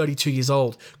 She was 32 years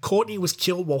old. Courtney was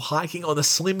killed while hiking on the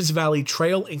Slims Valley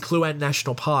Trail in Kluane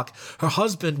National Park. Her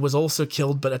husband was also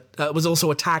killed, was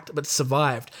also attacked but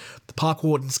survived. The park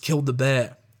wardens killed the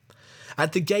bear.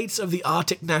 At the gates of the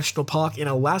Arctic National Park in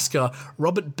Alaska,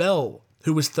 Robert Bell,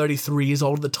 who was 33 years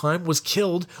old at the time, was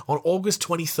killed on August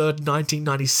 23rd,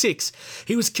 1996.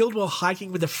 He was killed while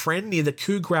hiking with a friend near the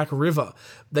Kugrak River.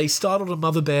 They startled a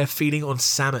mother bear feeding on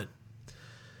salmon.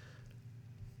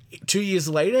 2 years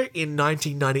later, in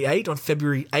 1998, on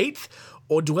February 8th,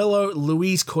 Orduelo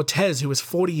Luis Cortez, who was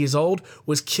 40 years old,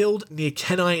 was killed near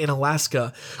Kenai in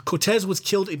Alaska. Cortez was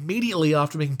killed immediately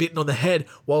after being bitten on the head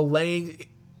while laying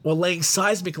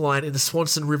seismic line in the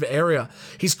Swanson River area.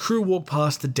 His crew walked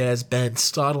past the Dares Bend,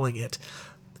 startling it.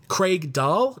 Craig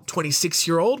Dahl,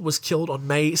 26-year-old, was killed on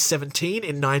May 17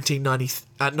 in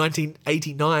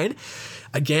 1989,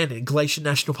 again in Glacier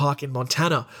National Park in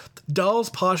Montana. Dahl's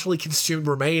partially consumed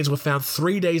remains were found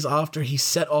 3 days after he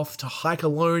set off to hike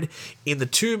alone in the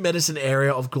Two Medicine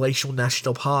area of Glacial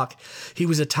National Park. He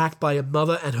was attacked by a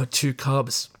mother and her 2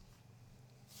 cubs.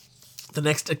 The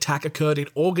next attack occurred in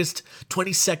August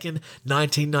 22nd,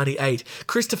 1998.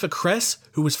 Christopher Kress,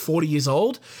 who was 40 years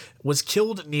old, was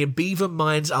killed near Beaver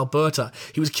Mines, Alberta.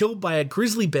 He was killed by a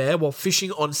grizzly bear while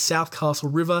fishing on South Castle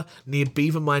River near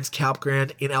Beaver Mines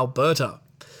Campground in Alberta.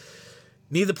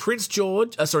 Near Prince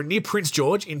George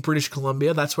in British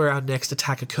Columbia, that's where our next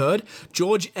attack occurred.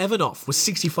 George Evanoff was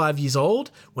 65 years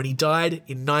old when he died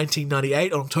in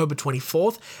 1998 on October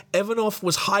 24th. Evanoff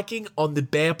was hiking on the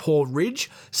Bear Paw Ridge,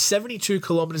 72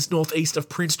 kilometers northeast of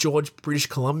Prince George, British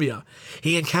Columbia.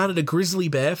 He encountered a grizzly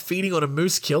bear feeding on a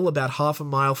moose kill about half a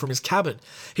mile from his cabin.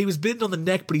 He was bitten on the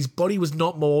neck, but his body was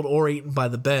not mauled or eaten by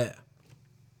the bear.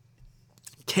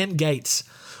 Ken Gates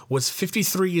was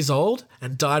 53 years old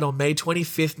and died on May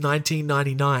 25th,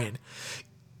 1999.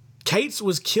 Cates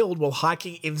was killed while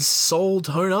hiking in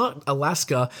Soldotna,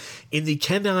 Alaska, in the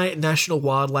Kenai National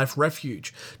Wildlife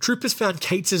Refuge. Troopers found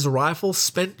Cates' rifle,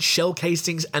 spent shell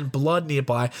casings, and blood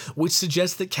nearby, which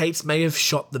suggests that Cates may have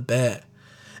shot the bear.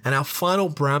 And our final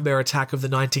brown bear attack of the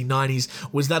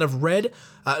 1990s was that of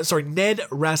Ned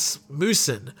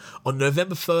Rasmussen on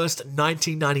November 1st,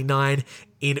 1999,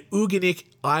 in Uganik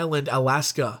Island,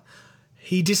 Alaska.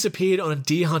 He disappeared on a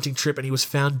deer hunting trip and he was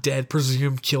found dead,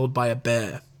 presumed killed by a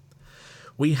bear.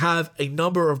 We have a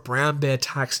number of brown bear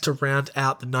attacks to round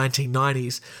out the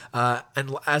 1990s.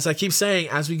 And as I keep saying,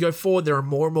 as we go forward, there are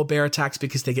more and more bear attacks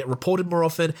because they get reported more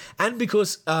often and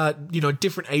because,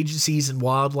 different agencies and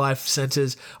wildlife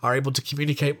centers are able to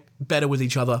communicate better with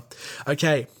each other.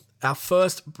 Okay, our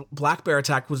first black bear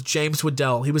attack was James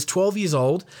Waddell. He was 12 years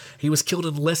old. He was killed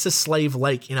in Lesser Slave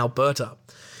Lake in Alberta.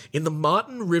 In the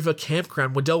Martin River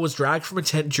campground, Waddell was dragged from a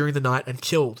tent during the night and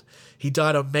killed. He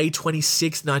died on May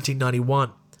 26,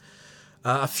 1991.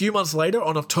 A few months later,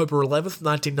 on October 11th,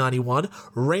 1991,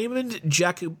 Raymond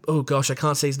Jack Ubukaras,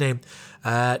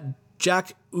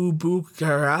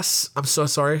 I'm so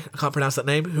sorry, I can't pronounce that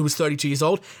name, who was 32 years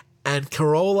old, and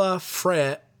Carola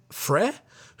Frere,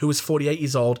 who was 48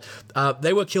 years old.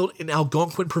 They were killed in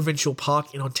Algonquin Provincial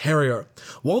Park in Ontario.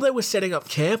 While they were setting up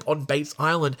camp on Bates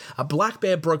Island, a black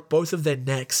bear broke both of their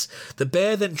necks. The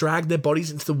bear then dragged their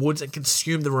bodies into the woods and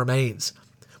consumed the remains.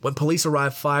 When police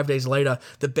arrived 5 days later,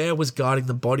 the bear was guarding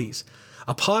the bodies.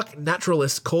 A park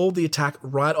naturalist called the attack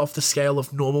right off the scale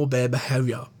of normal bear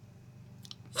behavior.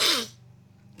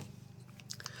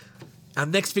 Our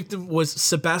next victim was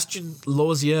Sebastian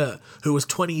Lausier, who was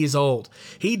 20 years old.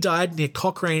 He died near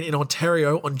Cochrane in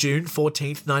Ontario on June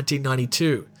 14,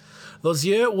 1992.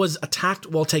 Lausier was attacked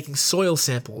while taking soil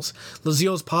samples.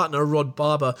 Lausier's partner, Rod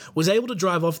Barber, was able to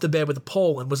drive off the bear with a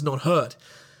pole and was not hurt.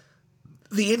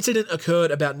 The incident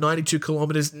occurred about 92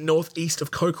 kilometers northeast of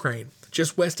Cochrane,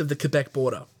 just west of the Quebec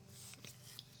border.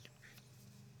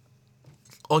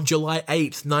 On July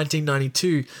 8,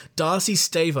 1992, Darcy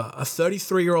Staver, a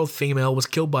 33-year-old female, was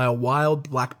killed by a wild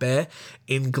black bear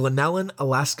in Glenallen,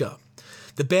 Alaska.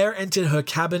 The bear entered her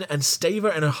cabin and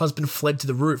Staver and her husband fled to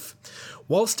the roof.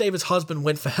 While Staver's husband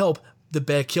went for help, the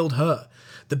bear killed her.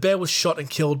 The bear was shot and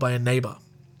killed by a neighbor.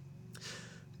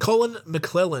 Colin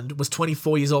McClelland was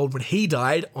 24 years old when he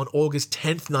died on August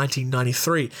 10th,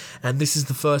 1993, and this is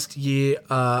the first year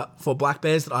for black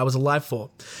bears that I was alive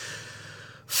for.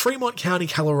 Fremont County,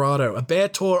 Colorado. A bear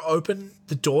tore open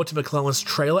the door to McClelland's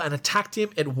trailer and attacked him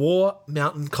at War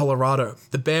Mountain, Colorado.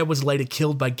 The bear was later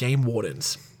killed by game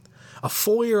wardens. A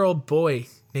 4-year-old boy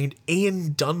named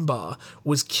Ian Dunbar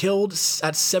was killed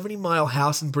at 70 Mile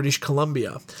House in British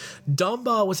Columbia.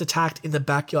 Dunbar was attacked in the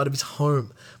backyard of his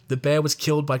home. The bear was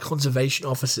killed by conservation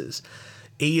officers.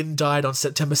 Ian died on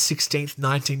September 16,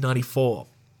 1994.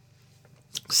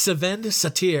 Sven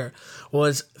Satir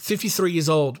was 53 years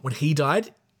old when he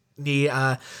died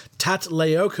near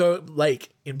Tatlayoko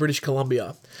Lake in British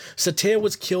Columbia. Satir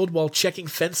was killed while checking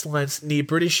fence lines near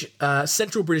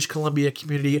central British Columbia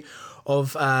community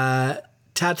of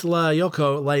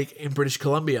Tatlayoko Lake in British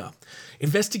Columbia.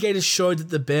 Investigators showed that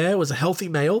the bear was a healthy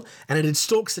male and it had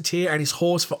stalked Satir and his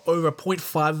horse for over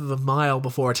 0.5 of a mile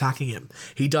before attacking him.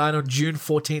 He died on June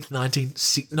 14th,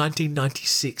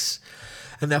 1996.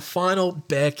 And their final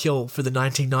bear kill for the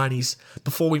 1990s,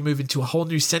 before we move into a whole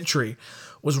new century,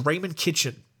 was Raymond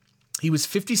Kitchen. He was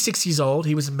 56 years old,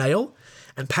 he was a male,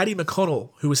 and Patty McConnell,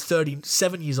 who was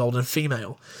 37 years old and a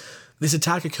female. This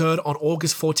attack occurred on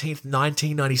August 14th,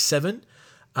 1997,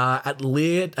 at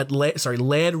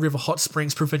Laird River Hot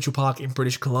Springs Provincial Park in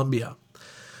British Columbia.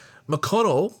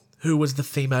 McConnell, who was the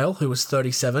female, who was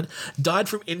 37, died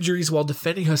from injuries while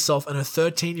defending herself and her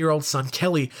 13-year-old son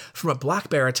Kelly from a black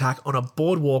bear attack on a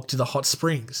boardwalk to the hot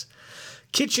springs.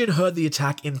 Kitchen heard the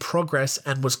attack in progress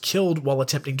and was killed while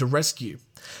attempting to rescue.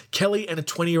 Kelly and a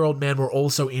 20-year-old man were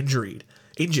also injured.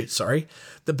 The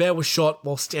bear was shot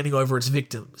while standing over its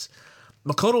victims.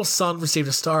 McConnell's son received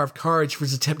a Star of Courage for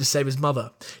his attempt to save his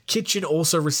mother. Kitchen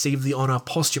also received the honor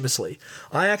posthumously.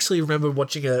 I actually remember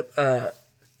watching a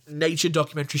nature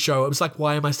documentary show. It was like,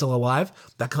 Why Am I Still Alive?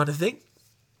 That kind of thing.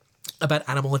 About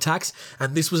animal attacks.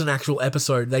 And this was an actual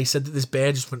episode. They said that this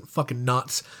bear just went fucking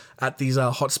nuts at these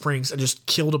hot springs and just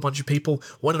killed a bunch of people.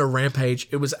 Went on a rampage.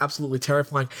 It was absolutely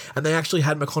terrifying. And they actually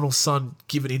had McConnell's son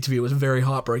give an interview. It was very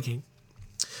heartbreaking.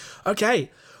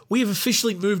 Okay. We have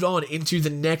officially moved on into the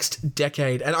next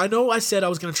decade. And I know I said I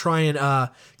was going to try and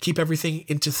keep everything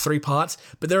into 3 parts,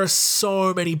 but there are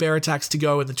so many bear attacks to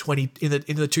go in the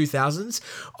 2000s.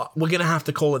 We're going to have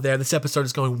to call it there. This episode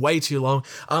is going way too long.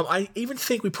 I even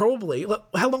think we probably...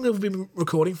 How long have we been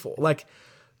recording for? Like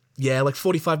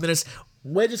 45 minutes.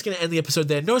 we're just going to end the episode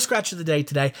there. No scratch of the day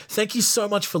today. Thank you so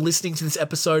much for listening to this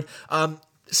episode.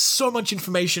 So much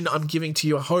information I'm giving to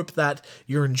you. I hope that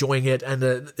you're enjoying it and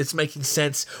it's making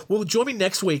sense. Well, join me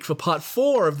next week for part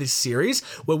 4 of this series,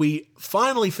 where we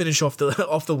finally finish off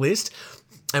the list.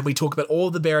 And we talk about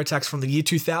all the bear attacks from the year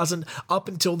 2000 up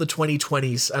until the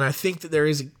 2020s. And I think that there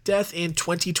is a death in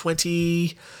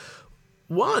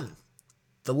 2021.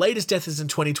 The latest death is in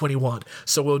 2021.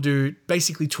 So we'll do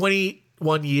basically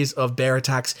 21 years of bear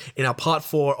attacks in our part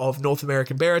 4 of North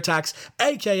American bear attacks,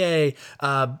 aka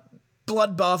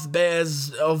Bloodbath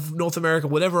Bears of North America,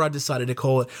 whatever I decided to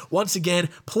call it. Once again,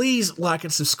 please like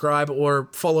and subscribe or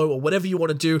follow or whatever you want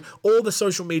to do. All the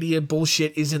social media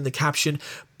bullshit is in the caption.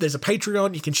 There's a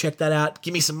Patreon. You can check that out.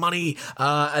 Give me some money.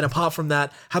 And apart from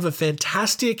that, have a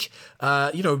fantastic,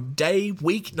 day,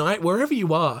 week, night, wherever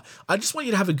you are. I just want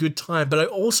you to have a good time, but I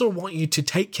also want you to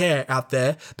take care out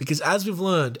there because as we've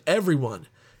learned, everyone,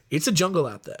 it's a jungle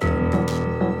out there.